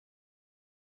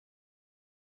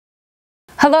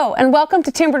Hello and welcome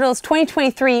to Timberdole's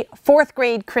 2023 4th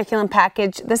grade curriculum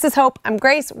package. This is Hope. I'm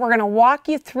Grace. We're going to walk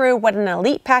you through what an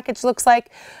elite package looks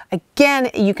like. Again,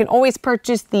 you can always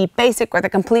purchase the basic or the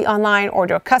complete online or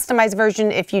do a customized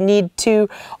version if you need to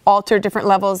alter different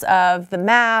levels of the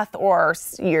math or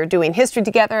you're doing history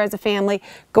together as a family.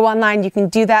 Go online, you can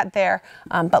do that there.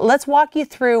 But let's walk you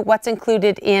through what's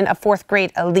included in a 4th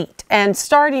grade elite. And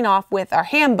starting off with our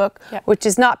handbook, which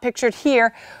is not pictured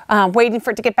here, waiting for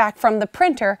it to get back from the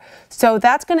printer. So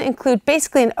that's going to include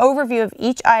basically an overview of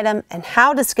each item and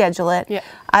how to schedule it,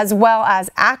 as well as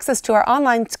access to our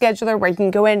online scheduler where you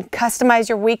can go in, customize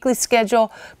your weekly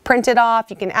schedule, print it off.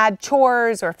 You can add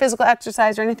chores or physical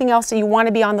exercise or anything else that you want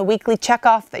to be on the weekly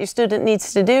checkoff that your student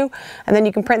needs to do. And then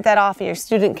you can print that off and your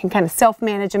student can kind of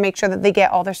self-manage and make sure that they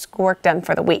get all their schoolwork done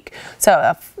for the week. So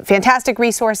a fantastic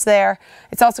resource there.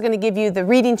 It's also going to give you the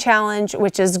reading challenge,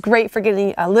 which is great for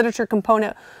getting a literature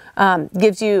component.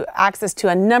 Gives you access to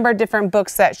a number of different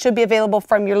books that should be available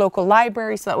from your local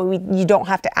library, so that way you don't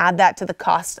have to add that to the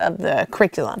cost of the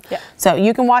curriculum. So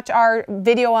you can watch our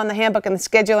video on the handbook and the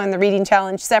schedule and the reading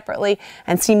challenge separately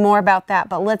and see more about that.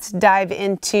 But let's dive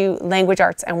into language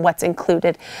arts and what's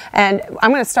included. And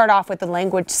I'm going to start off with the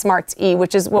Language Smarts E,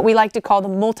 which is what we like to call the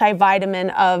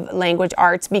multivitamin of language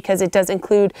arts, because it does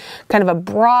include kind of a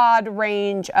broad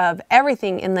range of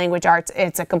everything in language arts.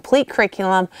 It's a complete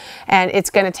curriculum, and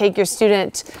it's going to take your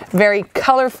student very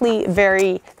colorfully,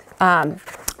 very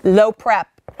low prep,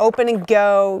 open and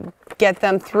go, get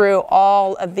them through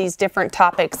all of these different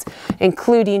topics,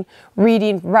 including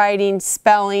reading, writing,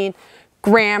 spelling,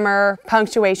 grammar,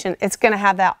 punctuation. It's going to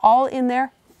have that all in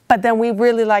there, but then we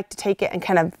really like to take it and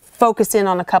kind of focus in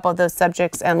on a couple of those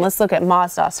subjects, and let's look at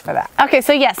MASDAS for that. Okay,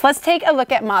 so yes, let's take a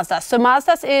look at MASDAS. So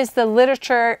MASDAS is the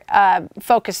literature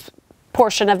focus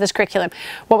portion of this curriculum.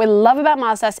 What we love about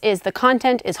MASDAS is the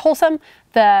content is wholesome,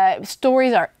 the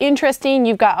stories are interesting,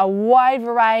 you've got a wide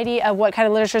variety of what kind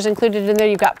of literature is included in there.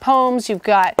 You've got poems, you've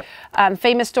got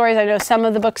famous stories. I know some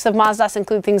of the books of MASDAS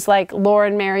include things like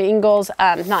Lauren Mary Ingalls,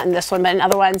 not in this one, but in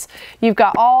other ones. You've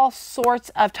got all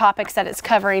sorts of topics that it's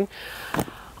covering.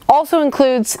 Also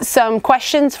includes some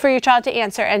questions for your child to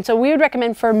answer, and so we would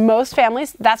recommend for most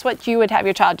families that's what you would have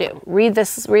your child do. Read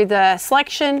the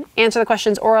selection, answer the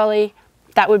questions orally.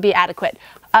 That would be adequate.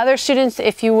 Other students,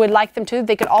 if you would like them to,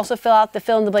 they could also fill out the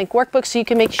fill-in-the-blank workbook, so you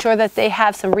can make sure that they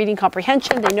have some reading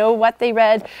comprehension, they know what they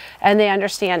read, and they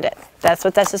understand it. That's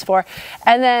what this is for.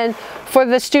 And then for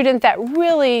the student that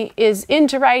really is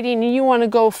into writing and you want to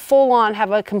go full on,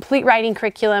 have a complete writing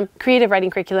curriculum, creative writing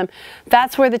curriculum,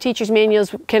 that's where the teacher's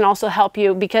manuals can also help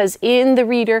you, because in the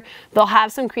reader, they'll have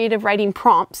some creative writing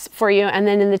prompts for you, and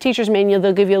then in the teacher's manual,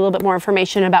 they'll give you a little bit more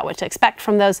information about what to expect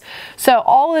from those. So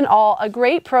all in all, a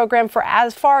great program for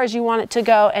as far as you want it to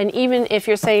go, and even if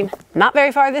you're saying not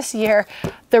very far this year,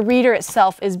 the reader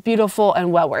itself is beautiful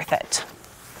and well worth it.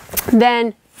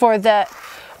 Then for the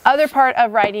other part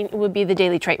of writing, it would be the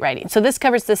daily trait writing. So this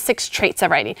covers the 6 traits of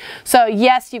writing. So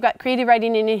yes, you've got creative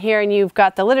writing in here and you've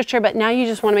got the literature, but now you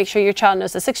just want to make sure your child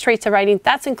knows the 6 traits of writing.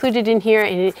 That's included in here,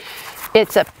 and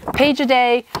it's a page a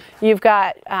day. You've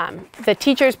got the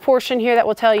teacher's portion here that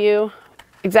will tell you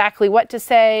exactly what to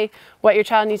say, what your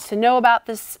child needs to know about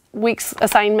this week's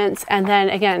assignments, and then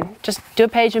again, just do a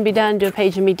page and be done, do a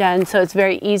page and be done. So it's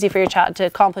very easy for your child to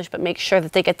accomplish, but make sure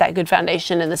that they get that good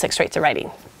foundation in the 6 traits of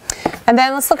writing. And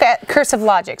then let's look at cursive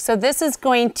logic. So this is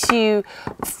going to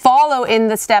follow in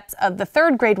the steps of the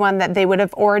 3rd grade one that they would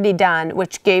have already done,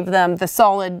 which gave them the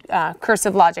solid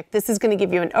cursive logic. This is going to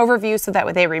give you an overview so that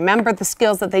way they remember the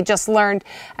skills that they just learned,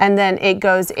 and then it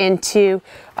goes into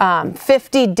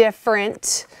 50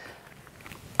 different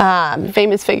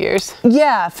famous figures.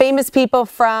 Yeah, famous people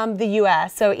from the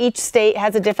US. So each state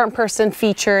has a different person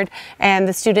featured, and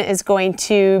the student is going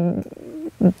to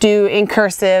do in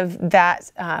cursive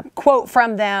that quote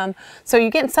from them. So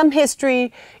you're getting some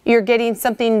history, you're getting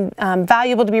something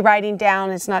valuable to be writing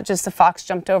down. It's not just a fox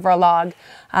jumped over a log.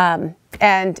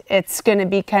 And it's going to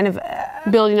be kind of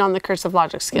building on the cursive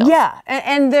logic skills. Yeah,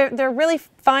 and they're really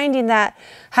finding that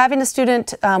having a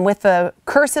student with a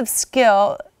cursive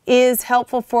skill is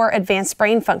helpful for advanced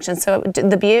brain function. So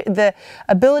the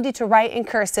ability to write in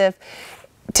cursive,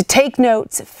 to take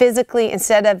notes physically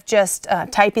instead of just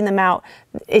typing them out,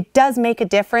 it does make a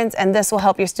difference, and this will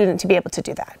help your student to be able to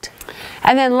do that.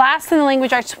 And then last in the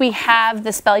language arts, we have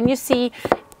the spelling. You see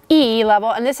E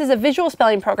level, and this is a visual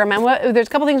spelling program, and there's a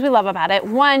couple things we love about it.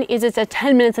 One is it's a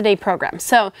 10 minutes a day program,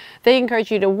 so they encourage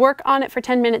you to work on it for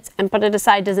 10 minutes and put it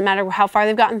aside. Doesn't matter how far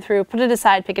they've gotten through, put it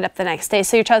aside, pick it up the next day,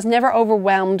 so your child's never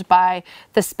overwhelmed by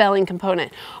the spelling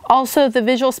component. Also, the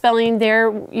visual spelling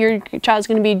there, your child's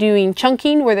going to be doing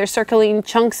chunking, where they're circling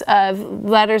chunks of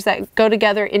letters that go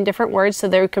together in different words, so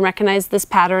they can recognize this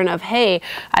pattern of, hey,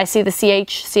 I see the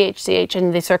CH, CH, CH,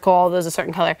 and they circle all those a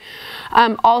certain color.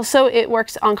 Also, it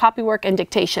works on copy work and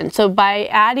dictation. So by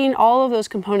adding all of those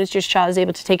components, your child is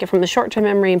able to take it from the short-term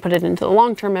memory and put it into the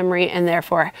long-term memory, and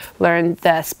therefore learn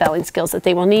the spelling skills that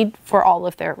they will need for all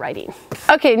of their writing.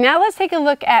 Okay, now let's take a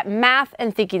look at math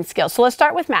and thinking skills. So let's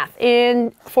start with math.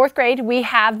 In 4th grade, we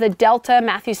have the Delta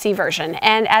Matthew C version,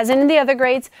 and as in the other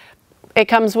grades, it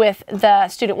comes with the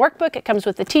student workbook, it comes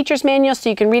with the teacher's manual, so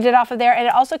you can read it off of there, and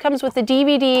it also comes with the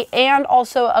DVD and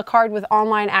also a card with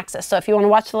online access. So if you want to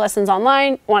watch the lessons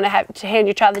online, want to hand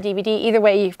your child the DVD, either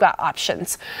way you've got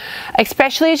options.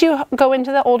 Especially as you go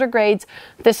into the older grades,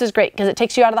 this is great because it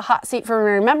takes you out of the hot seat for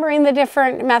remembering the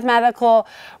different mathematical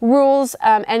rules,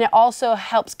 and it also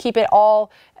helps keep it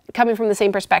all coming from the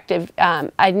same perspective.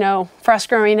 I know for us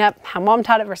growing up, how mom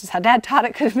taught it versus how dad taught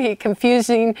it could be a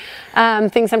confusing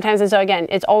thing sometimes. And so again,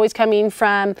 it's always coming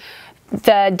from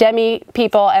the Demi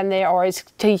people, and they're always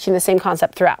teaching the same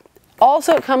concept throughout.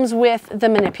 Also, it comes with the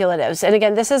manipulatives. And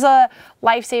again, this is a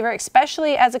lifesaver,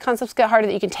 especially as the concepts get harder,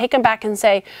 that you can take them back and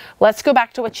say, let's go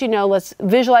back to what you know, let's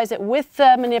visualize it with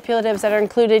the manipulatives that are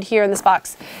included here in this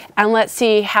box, and let's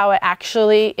see how it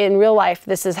actually, in real life,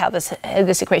 this is how this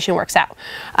equation works out.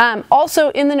 Also,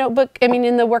 in the notebook,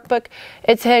 in the workbook,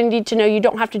 it's handy to know you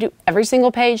don't have to do every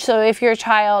single page. So if your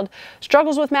child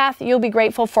struggles with math, you'll be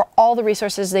grateful for all the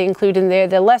resources they include in there,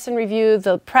 the lesson review,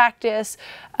 the practice,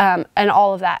 and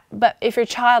all of that. But if your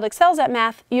child excels at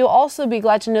math, you'll also be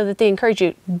glad to know that they encourage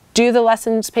you, do the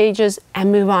lessons pages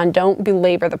and move on. Don't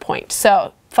belabor the point.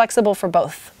 So flexible for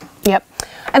both. Yep.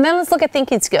 And then let's look at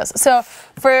thinking skills. So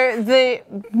for the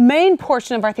main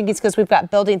portion of our thinking skills, we've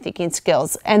got building thinking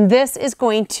skills. And this is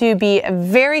going to be a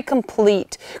very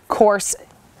complete course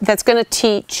that's going to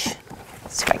teach,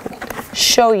 let's see if I can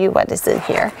show you what is in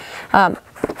here.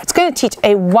 It's going to teach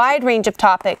a wide range of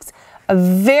topics, a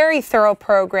very thorough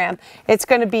program. It's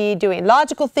going to be doing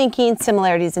logical thinking,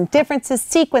 similarities and differences,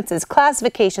 sequences,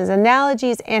 classifications,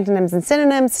 analogies, antonyms and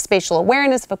synonyms, spatial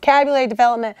awareness, vocabulary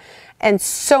development, and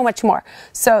so much more.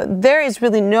 So there is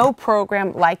really no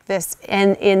program like this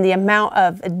in the amount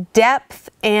of depth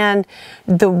and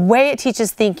the way it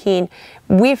teaches thinking.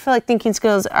 We feel like thinking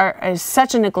skills are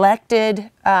such a neglected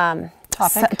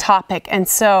topic. And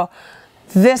so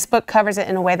this book covers it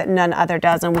in a way that none other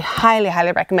does, and we highly,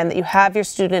 highly recommend that you have your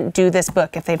student do this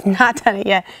book. If they've not done it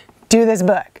yet, do this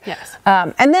book. Yes.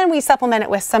 And then we supplement it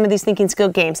with some of these thinking skill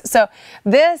games. So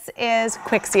this is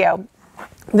Quixio.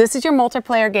 This is your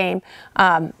multiplayer game,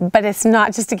 but it's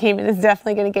not just a game. It is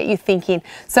definitely going to get you thinking.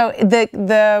 So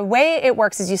the way it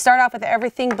works is you start off with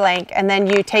everything blank, and then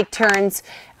you take turns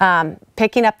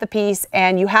picking up the piece,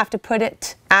 and you have to put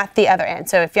it at the other end.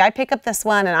 So if I pick up this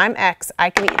one and I'm X, I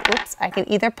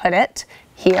can either put it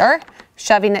here,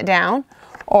 shoving it down,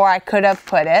 or I could have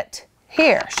put it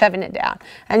here, shoving it down.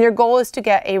 And your goal is to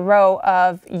get a row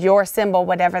of your symbol,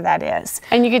 whatever that is.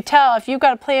 And you could tell if you've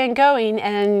got a plan going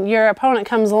and your opponent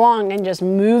comes along and just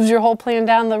moves your whole plan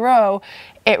down the row,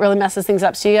 it really messes things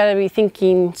up. So you got to be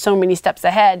thinking so many steps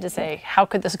ahead to say, how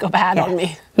could this go bad on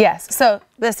me? Yes, so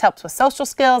this helps with social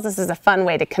skills. This is a fun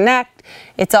way to connect.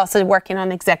 It's also working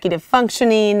on executive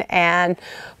functioning and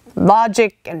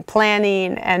logic and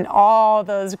planning and all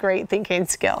those great thinking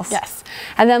skills. Yes.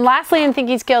 And then lastly in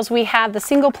thinking skills, we have the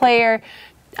single player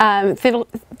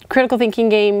critical thinking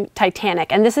game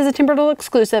Titanic, and this is a Timberdoll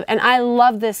exclusive, and I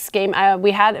love this game.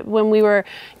 We had it when we were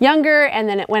younger, and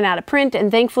then it went out of print,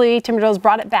 and thankfully Timberdoll's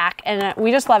brought it back, and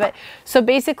we just love it. So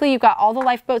basically you've got all the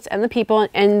lifeboats and the people,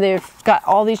 and they've got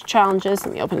all these challenges.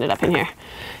 Let me open it up in here.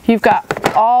 You've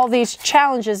got all these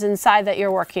challenges inside that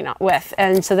you're working with,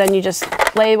 and so then you just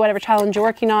lay whatever challenge you're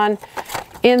working on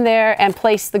in there and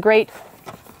place the grate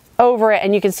over it,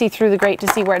 and you can see through the grate to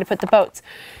see where to put the boats.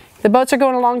 The boats are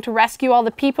going along to rescue all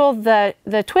the people.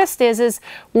 The twist is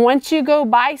once you go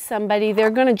by somebody,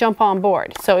 they're going to jump on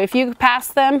board. So if you pass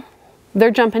them, they're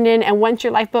jumping in, and once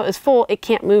your lifeboat is full, it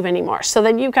can't move anymore. So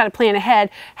then you've got to plan ahead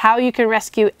how you can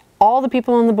rescue all the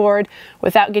people on the board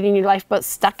without getting your lifeboat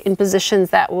stuck in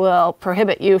positions that will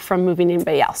prohibit you from moving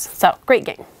anybody else. So great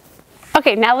game.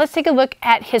 Okay, now let's take a look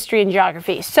at history and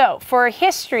geography. So for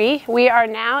history, we are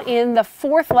now in the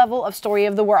 4th level of Story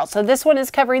of the World. So this one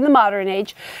is covering the modern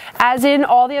age. As in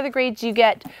all the other grades, you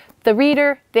get the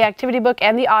reader, the activity book,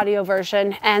 and the audio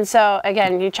version. And so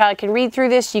again, your child can read through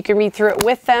this, you can read through it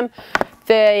with them.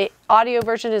 The audio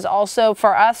version is also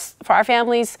for us, for our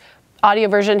families, audio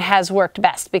version has worked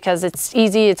best because it's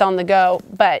easy, it's on the go,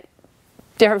 but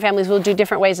different families will do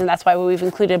different ways, and that's why we've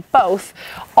included both.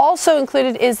 Also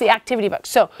included is the activity book.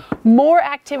 So more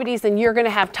activities than you're going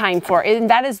to have time for, and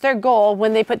that is their goal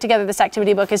when they put together this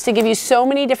activity book, is to give you so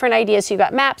many different ideas. So you've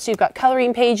got maps, you've got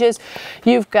coloring pages,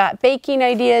 you've got baking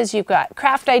ideas, you've got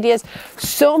craft ideas,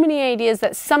 so many ideas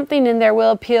that something in there will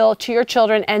appeal to your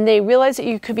children, and they realize that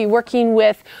you could be working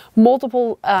with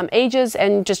multiple ages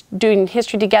and just doing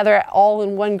history together all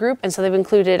in one group. And so they've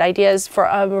included ideas for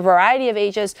a variety of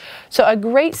ages. So a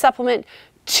great supplement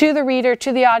to the reader,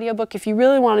 to the audiobook. If you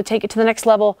really want to take it to the next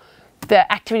level, the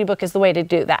activity book is the way to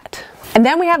do that. And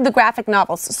then we have the graphic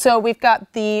novels. So we've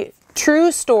got the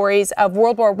true stories of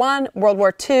World War I, World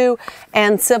War II,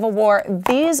 and Civil War.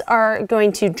 These are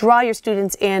going to draw your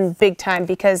students in big time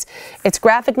because it's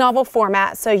graphic novel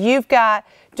format. So you've got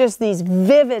just these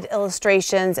vivid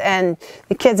illustrations, and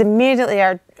the kids immediately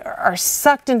are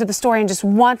sucked into the story and just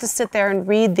want to sit there and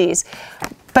read these.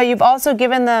 But you've also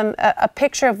given them a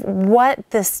picture of what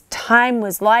this time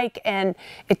was like, and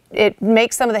it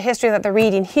makes some of the history that they're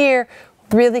reading here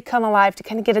really come alive to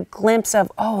kind of get a glimpse of,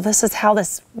 oh, this is how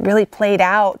this really played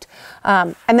out.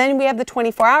 And then we have the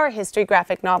 24-hour history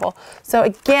graphic novel. So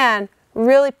again,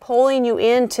 really pulling you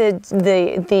into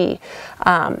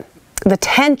the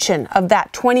tension of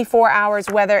that 24 hours,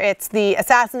 whether it's the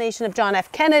assassination of John F.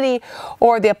 Kennedy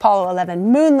or the Apollo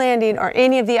 11 moon landing or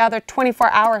any of the other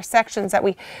 24-hour sections that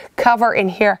we cover in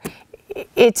here.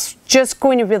 It's just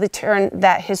going to really turn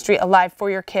that history alive for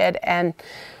your kid and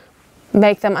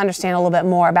make them understand a little bit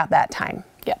more about that time.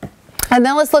 Yeah. And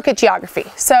then let's look at geography.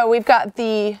 So we've got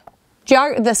the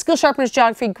Skill Sharpeners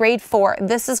Geography Grade 4.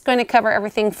 This is going to cover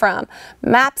everything from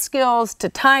map skills to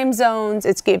time zones.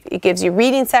 It gives you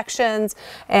reading sections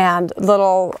and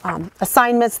little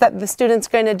assignments that the student's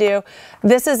going to do.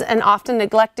 This is an often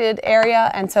neglected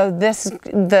area, and so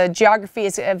the geography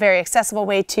is a very accessible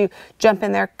way to jump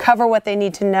in there, cover what they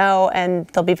need to know, and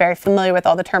they'll be very familiar with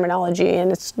all the terminology,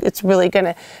 and it's really going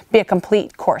to be a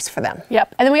complete course for them.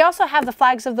 Yep. And then we also have the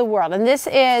Flags of the World, and this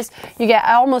is, you get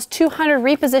almost 200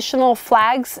 repositional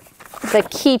flags, the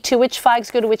key to which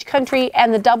flags go to which country,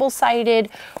 and the double-sided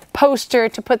poster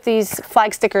to put these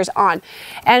flag stickers on.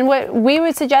 And what we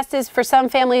would suggest is, for some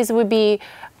families, it would be,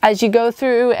 as you go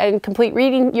through and complete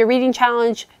your reading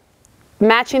challenge,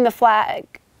 matching the flag,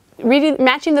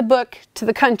 matching the book to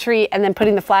the country, and then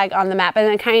putting the flag on the map,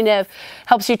 and it kind of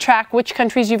helps you track which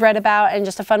countries you've read about, and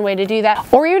just a fun way to do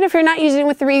that. Or even if you're not using it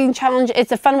with the reading challenge,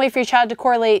 it's a fun way for your child to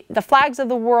correlate the flags of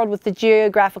the world with the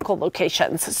geographical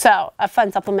locations. So a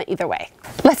fun supplement either way.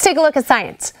 Let's take a look at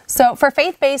science. So for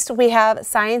faith-based, we have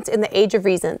Science in the Age of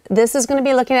Reason. This is going to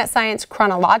be looking at science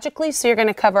chronologically, so you're going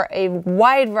to cover a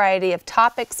wide variety of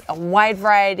topics, a wide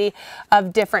variety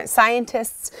of different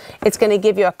scientists. It's going to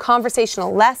give you a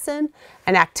conversational lesson,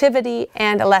 an activity,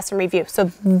 and a lesson review. So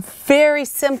very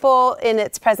simple in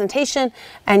its presentation,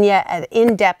 and yet an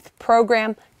in-depth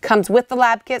program. Comes with the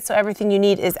lab kit, so everything you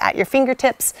need is at your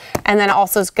fingertips, and then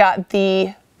also it's got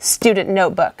the student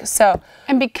notebook.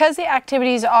 And because the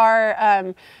activities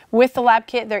are with the lab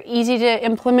kit, they're easy to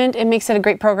implement. It makes it a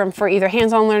great program for either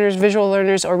hands-on learners, visual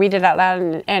learners, or read it out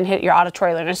loud and hit your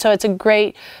auditory learners. So it's a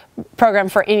great program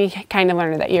for any kind of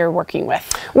learner that you're working with.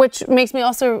 Which makes me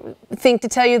also think to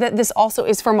tell you that this also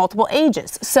is for multiple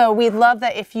ages. So we love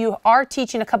that if you are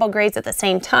teaching a couple grades at the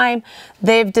same time,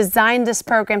 they've designed this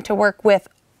program to work with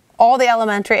all the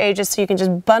elementary ages, so you can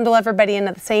just bundle everybody in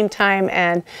at the same time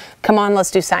and come on, let's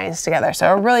do science together.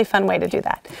 So a really fun way to do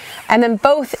that. And then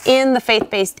both in the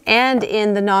faith-based and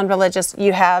in the non-religious,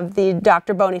 you have the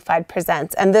Dr. Bonafide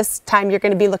Presents. And this time you're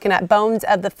going to be looking at bones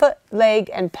of the foot,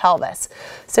 leg, and pelvis.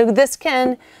 So this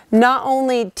can not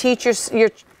only teach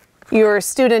your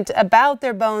student about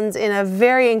their bones in a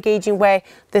very engaging way,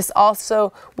 this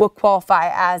also will qualify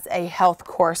as a health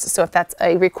course. So if that's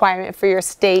a requirement for your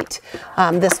state,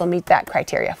 this will meet that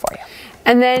criteria for you.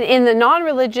 And then in the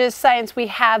non-religious science, we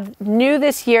have new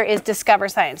this year is Discover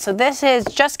Science. So this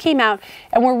just came out,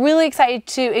 and we're really excited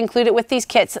to include it with these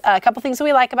kits. A couple things that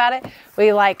we like about it.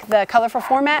 We like the colorful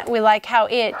format. We like how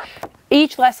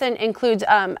each lesson includes,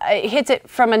 it hits it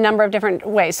from a number of different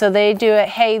ways. So they do it,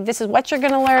 hey, this is what you're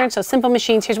going to learn. So simple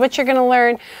machines, here's what you're going to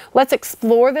learn. Let's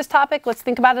explore this topic. Let's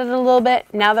think about it a little bit.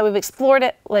 Now that we've explored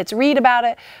it, let's read about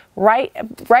it. Write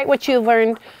what you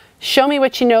learned. Show me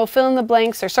what you know, fill in the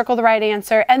blanks or circle the right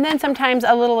answer. And then sometimes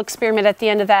a little experiment at the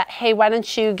end of that. Hey, why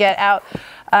don't you get out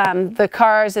the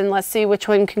cars and let's see which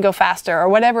one can go faster, or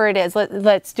whatever it is.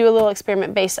 Let's do a little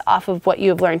experiment based off of what you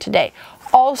have learned today.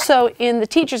 Also, in the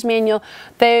teacher's manual,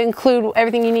 they include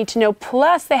everything you need to know,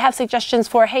 plus they have suggestions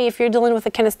for, hey, if you're dealing with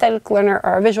a kinesthetic learner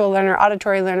or a visual learner,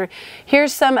 auditory learner,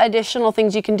 here's some additional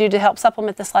things you can do to help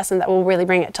supplement this lesson that will really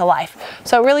bring it to life.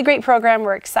 So a really great program.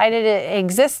 We're excited it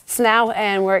exists now,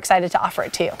 and we're excited to offer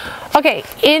it to you. Okay,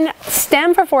 in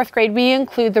STEM for 4th grade, we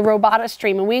include the robotics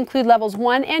stream, and we include levels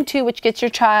 1 and 2, which gets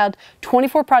your child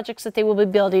 24 projects that they will be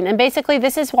building. And basically,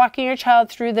 this is walking your child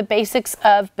through the basics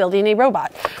of building a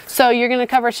robot. So you're going to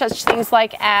cover such things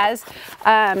like as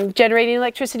generating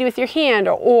electricity with your hand,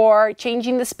 or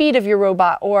changing the speed of your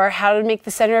robot, or how to make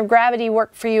the center of gravity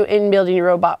work for you in building your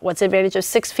robot. What's the advantage of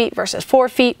 6 feet versus 4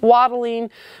 feet, waddling,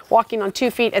 walking on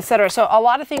 2 feet, etc. So a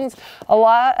lot of things, a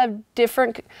lot of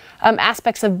different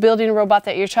aspects of building a robot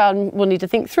that your child will need to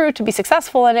think through to be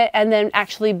successful in it, and then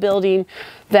actually building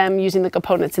them using the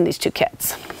components in these 2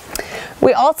 kits.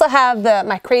 We also have the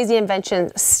My Crazy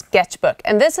Invention sketchbook,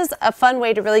 and this is a fun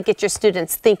way to really get your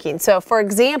students thinking. So for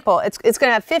example, it's going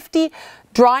to have 50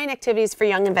 drawing activities for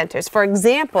young inventors. For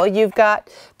example, you've got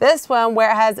this one where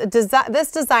it has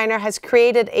this designer has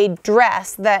created a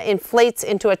dress that inflates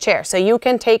into a chair, so you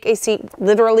can take a seat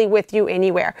literally with you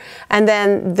anywhere. And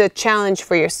then the challenge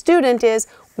for your student is,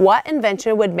 what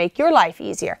invention would make your life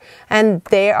easier? And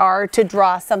they are to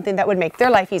draw something that would make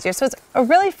their life easier. So it's a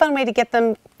really fun way to get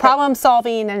them problem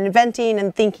solving and inventing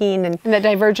and thinking. And the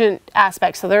divergent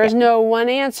aspects. So there is no one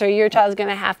answer. Your child's going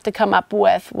to have to come up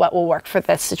with what will work for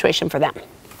this situation for them.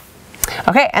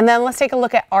 Okay, and then let's take a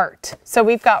look at art. So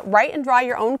we've got write and draw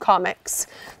your own comics.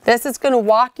 This is going to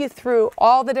walk you through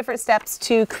all the different steps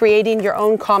to creating your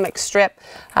own comic strip.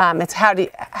 It's how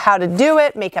to do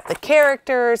it, make up the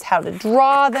characters, how to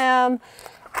draw them,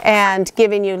 and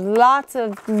giving you lots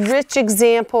of rich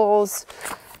examples,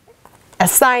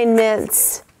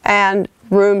 assignments, and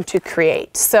room to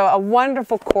create. So a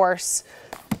wonderful course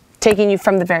taking you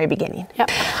from the very beginning.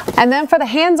 Yep. And then for the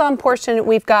hands-on portion,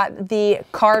 we've got the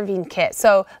carving kit.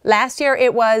 So last year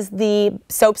it was the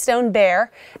soapstone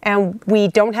bear, and we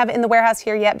don't have it in the warehouse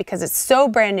here yet because it's so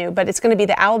brand new, but it's going to be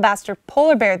the alabaster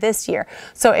polar bear this year.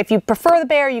 So if you prefer the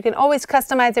bear, you can always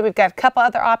customize it. We've got a couple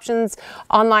other options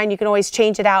online. You can always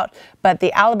change it out, but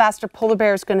the alabaster polar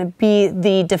bear is going to be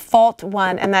the default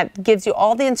one, and that gives you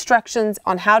all the instructions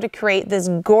on how to create this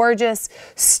gorgeous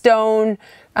stone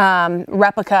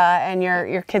replica, and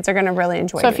your kids are going to really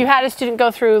enjoy it. So if you had a student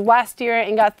go through last year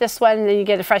and got this one, then you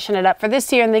get to freshen it up for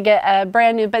this year, and they get a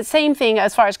brand new, but same thing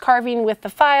as far as carving with the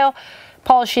file,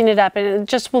 polishing it up, and it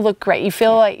just will look great. You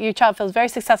feel like your child feels very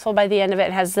successful by the end of it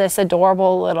and has this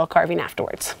adorable little carving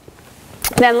afterwards.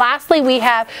 Then lastly, we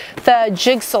have the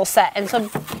jigsaw set, and so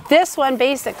this one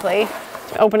basically,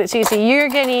 open it so you see, you're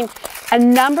getting a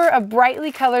number of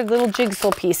brightly colored little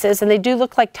jigsaw pieces, and they do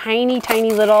look like tiny,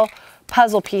 tiny little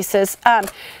puzzle pieces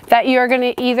that you're going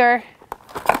to either,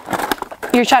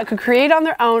 your child could create on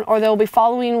their own, or they'll be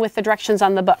following with the directions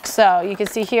on the book. So you can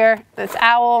see here, it's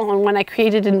owl, and when I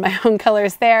created in my own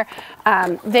colors there,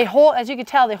 they hold, as you can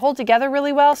tell, they hold together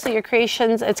really well. So your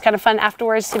creations, it's kind of fun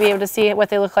afterwards to be able to see what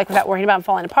they look like without worrying about them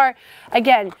falling apart.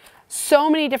 Again, so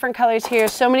many different colors here,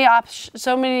 so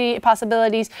many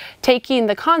possibilities, taking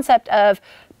the concept of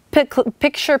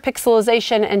picture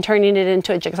pixelization and turning it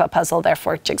into a jigsaw puzzle,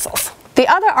 therefore jigsaws. The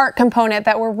other art component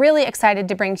that we're really excited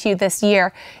to bring to you this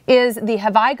year is the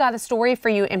Have I Got a Story for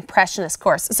You Impressionist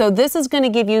course. So this is going to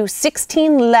give you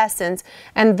 16 lessons,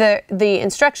 and the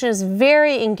instruction is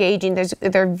very engaging.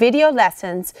 They're video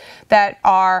lessons that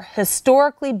are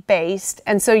historically based,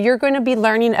 and so you're going to be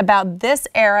learning about this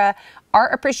era,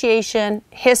 art appreciation,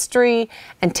 history,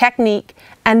 and technique.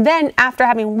 And then after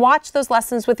having watched those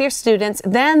lessons with your students,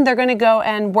 then they're going to go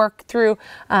and work through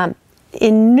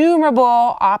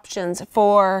innumerable options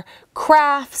for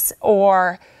crafts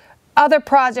or other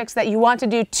projects that you want to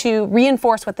do to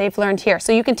reinforce what they've learned here.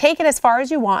 So you can take it as far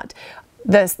as you want.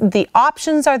 The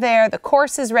options are there, the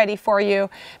course is ready for you,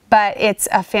 but it's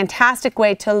a fantastic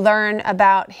way to learn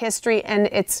about history, and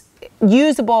it's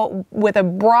usable with a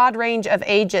broad range of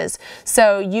ages.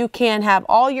 So you can have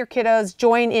all your kiddos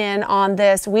join in on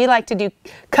this. We like to do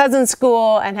cousin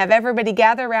school and have everybody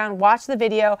gather around, watch the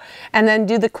video, and then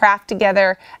do the craft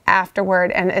together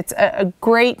afterward. And it's a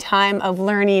great time of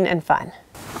learning and fun.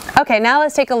 Okay, now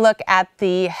let's take a look at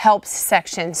the helps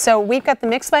section. So we've got the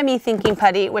Mix by Me Thinking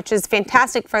Putty, which is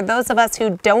fantastic for those of us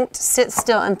who don't sit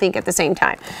still and think at the same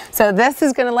time. So this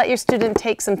is going to let your student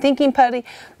take some thinking putty,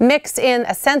 mix in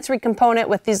a sensory component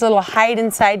with these little hide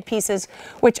inside pieces,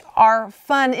 which are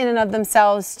fun in and of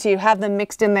themselves to have them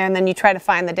mixed in there, and then you try to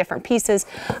find the different pieces.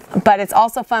 But it's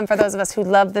also fun for those of us who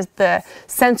love the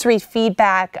sensory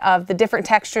feedback of the different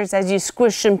textures as you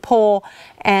squish and pull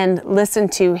and listen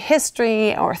to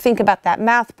history or think about that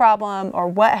math problem or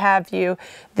what have you.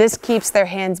 This keeps their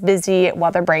hands busy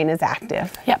while their brain is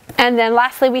active. Yep. And then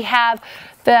lastly, we have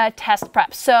the test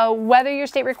prep. So whether your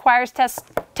state requires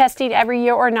testing every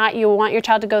year or not, you want your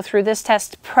child to go through this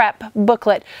test prep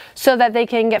booklet so that they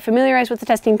can get familiarized with the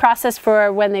testing process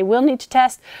for when they will need to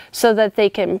test, so that they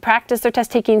can practice their test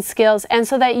taking skills, and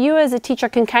so that you as a teacher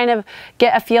can kind of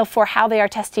get a feel for how they are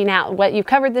testing out, what you've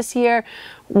covered this year,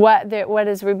 what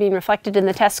is being reflected in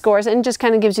the test scores, and just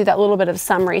kind of gives you that little bit of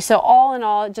summary. So all in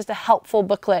all, just a helpful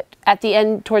booklet at the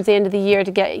end, towards the end of the year,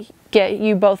 to get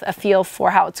you both a feel for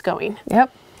how it's going.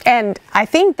 Yep. And I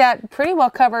think that pretty well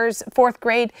covers 4th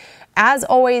grade. As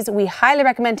always, we highly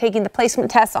recommend taking the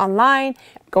placement tests online.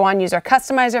 Go on, use our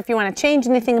customizer if you want to change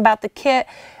anything about the kit.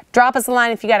 Drop us a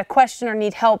line if you got a question or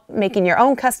need help making your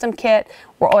own custom kit.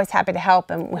 We're always happy to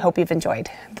help, and we hope you've enjoyed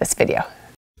this video.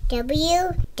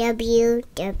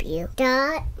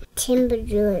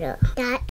 www.timberdoodle.com